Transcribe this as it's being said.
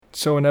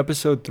So in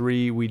episode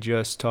 3, we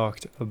just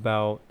talked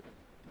about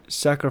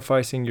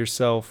sacrificing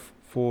yourself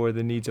for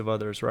the needs of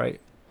others, right?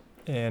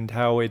 And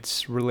how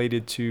it's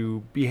related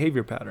to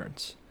behavior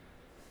patterns.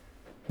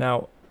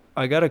 Now,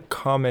 I got a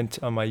comment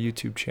on my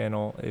YouTube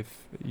channel.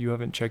 If you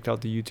haven't checked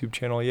out the YouTube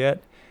channel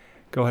yet,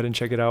 go ahead and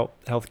check it out.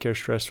 Healthcare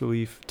Stress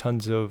Relief,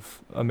 tons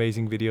of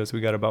amazing videos.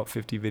 We got about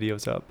 50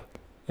 videos up.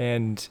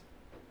 And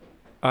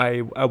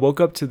I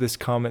woke up to this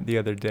comment the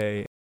other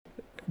day.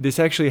 This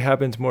actually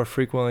happens more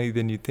frequently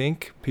than you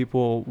think.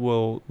 People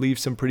will leave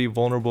some pretty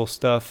vulnerable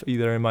stuff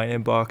either in my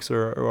inbox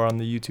or on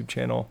the YouTube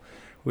channel,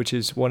 which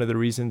is one of the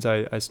reasons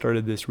I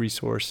started this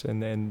resource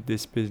and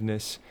this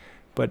business.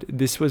 But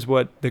this was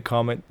what the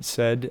comment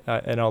said,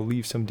 and I'll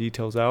leave some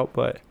details out.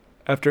 But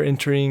after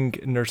entering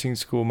nursing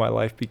school, my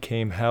life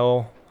became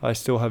hell. I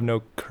still have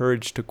no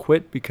courage to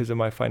quit because of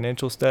my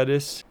financial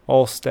status.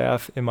 All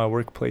staff in my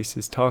workplace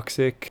is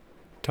toxic.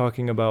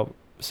 Talking about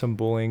some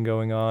bullying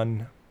going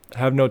on.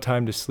 Have no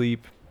time to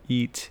sleep,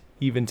 eat,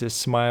 even to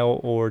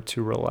smile or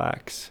to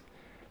relax.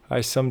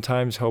 I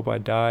sometimes hope I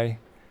die.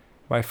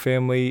 My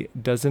family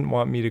doesn't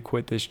want me to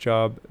quit this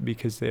job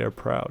because they are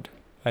proud.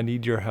 I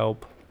need your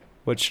help.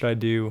 What should I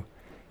do?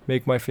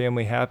 Make my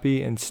family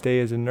happy and stay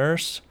as a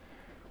nurse,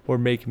 or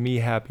make me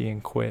happy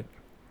and quit?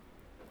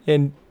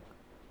 And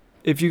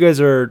if you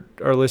guys are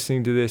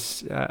listening to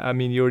this, I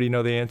mean, you already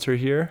know the answer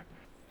here.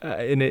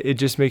 And it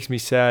just makes me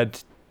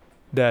sad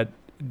that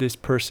this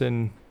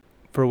person,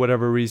 for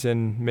whatever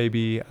reason,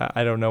 maybe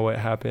I don't know what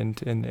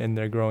happened in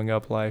their growing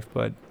up life,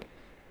 but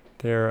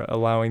they're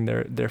allowing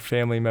their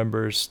family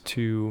members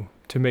to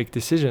make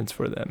decisions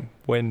for them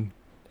when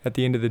at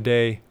the end of the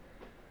day,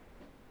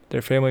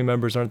 their family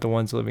members aren't the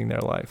ones living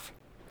their life.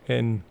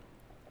 And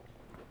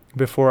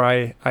before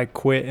I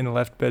quit and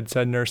left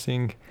bedside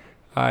nursing,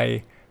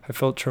 I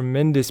felt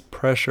tremendous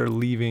pressure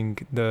leaving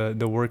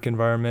the work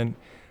environment,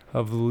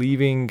 of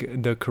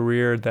leaving the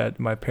career that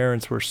my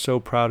parents were so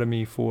proud of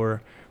me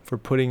for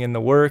putting in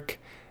the work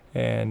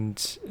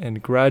and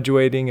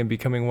graduating and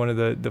becoming one of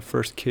the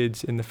first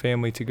kids in the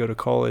family to go to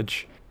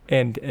college.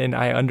 And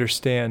I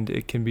understand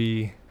it can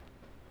be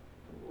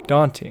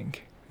daunting,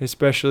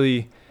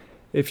 especially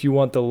if you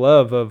want the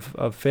love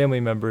of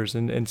family members,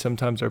 and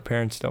sometimes our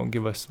parents don't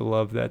give us the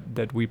love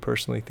that we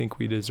personally think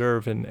we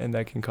deserve, and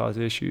that can cause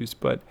issues.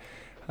 But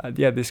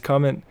this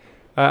comment,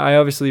 I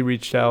obviously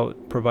reached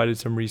out, provided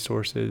some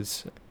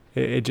resources.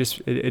 It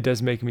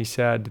does make me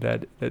sad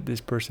that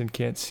this person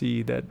can't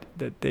see that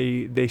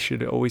they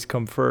should always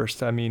come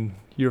first. I mean,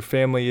 your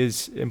family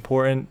is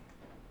important.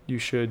 You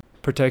should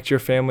protect your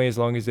family as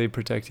long as they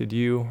protected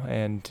you,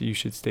 and you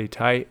should stay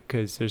tight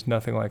because there's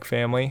nothing like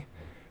family.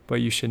 But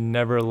you should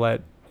never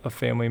let a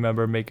family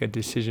member make a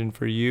decision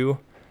for you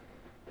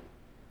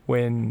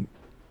when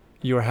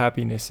your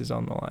happiness is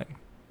on the line.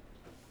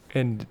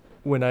 And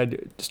when I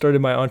started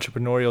my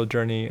entrepreneurial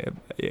journey,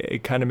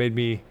 it kind of made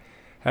me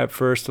at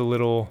first a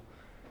little,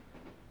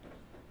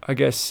 I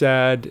guess,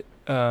 sad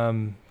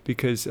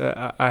because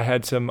I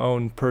had some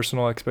own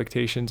personal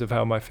expectations of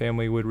how my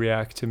family would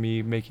react to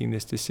me making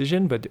this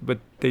decision, but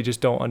they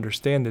just don't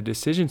understand the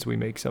decisions we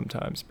make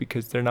sometimes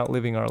because they're not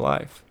living our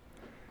life.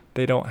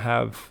 They don't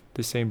have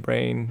the same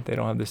brain. They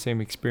don't have the same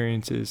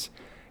experiences,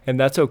 and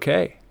that's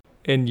okay.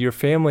 And your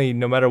family,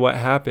 no matter what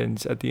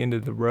happens at the end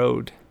of the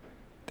road,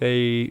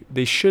 they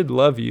should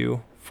love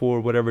you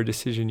for whatever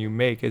decision you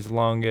make, as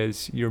long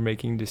as you're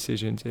making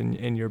decisions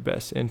in your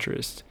best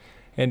interest.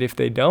 And if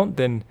they don't,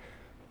 then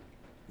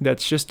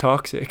that's just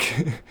toxic.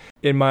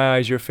 In my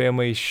eyes, your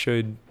family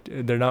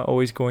they're not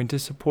always going to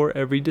support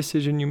every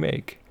decision you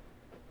make,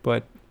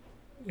 but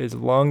as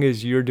long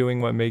as you're doing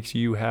what makes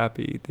you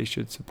happy, they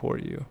should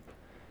support you.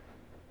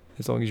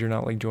 As long as you're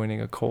not like joining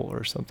a cult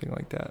or something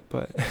like that.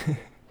 But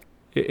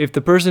if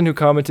the person who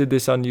commented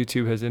this on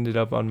YouTube has ended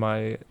up on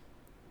my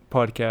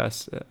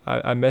podcast,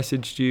 I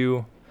messaged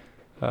you.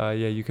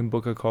 You can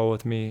book a call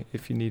with me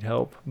if you need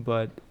help.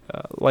 But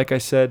like I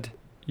said,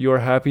 your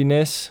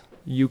happiness,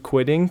 you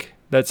quitting,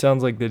 that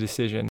sounds like the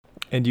decision.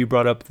 And you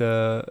brought up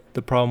the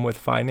problem with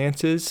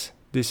finances.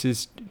 This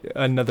is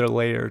another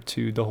layer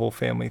to the whole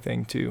family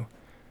thing too.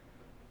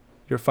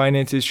 Your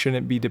finances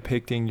shouldn't be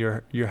depicting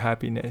your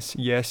happiness.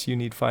 Yes, you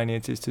need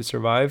finances to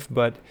survive,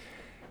 but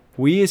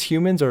we as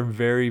humans are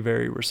very,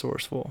 very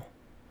resourceful.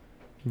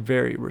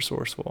 Very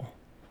resourceful.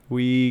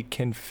 We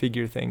can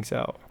figure things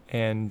out.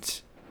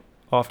 And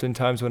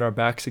oftentimes when our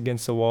back's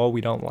against the wall,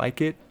 we don't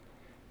like it.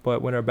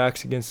 But when our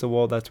back's against the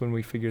wall, that's when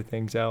we figure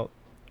things out.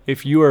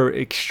 If you are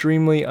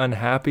extremely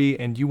unhappy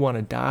and you want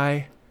to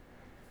die,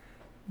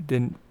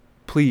 then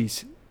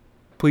please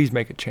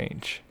make a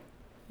change.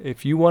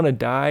 If you want to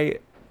die,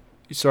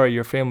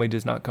 your family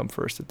does not come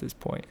first at this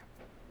point.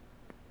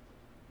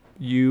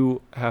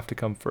 You have to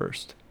come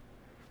first.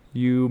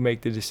 You make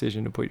the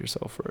decision to put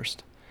yourself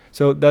first.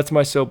 So that's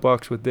my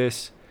soapbox with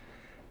this.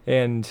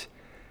 And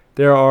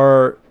there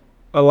are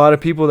a lot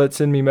of people that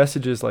send me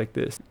messages like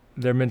this.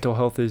 Their mental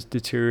health is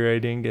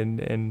deteriorating,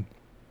 and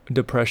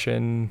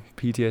depression,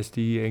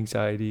 PTSD,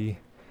 anxiety.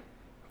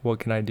 What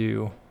can I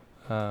do?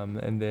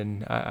 And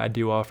then I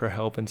do offer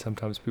help, and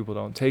sometimes people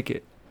don't take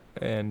it.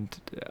 And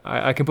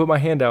I can put my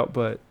hand out,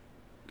 but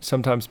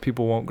sometimes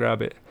people won't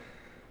grab it.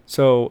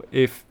 So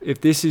if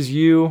this is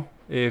you,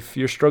 if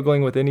you're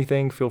struggling with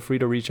anything, feel free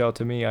to reach out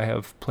to me. I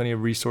have plenty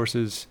of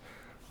resources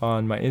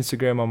on my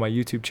Instagram, on my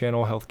YouTube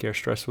channel, Healthcare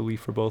Stress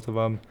Relief for both of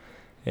them.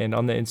 And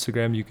on the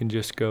Instagram, you can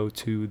just go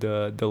to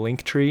the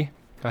link tree.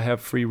 I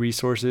have free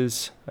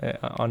resources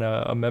on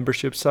a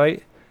membership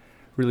site,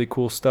 really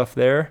cool stuff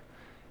there.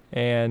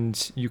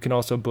 And you can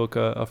also book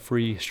a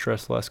free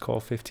stress less call,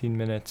 15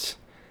 minutes,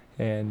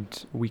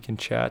 and we can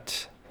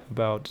chat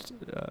about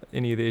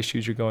any of the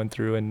issues you're going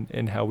through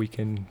and how we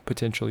can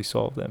potentially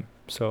solve them.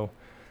 So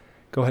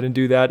go ahead and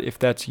do that if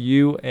that's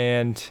you.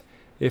 And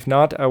if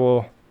not, I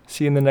will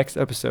see you in the next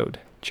episode.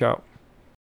 Ciao.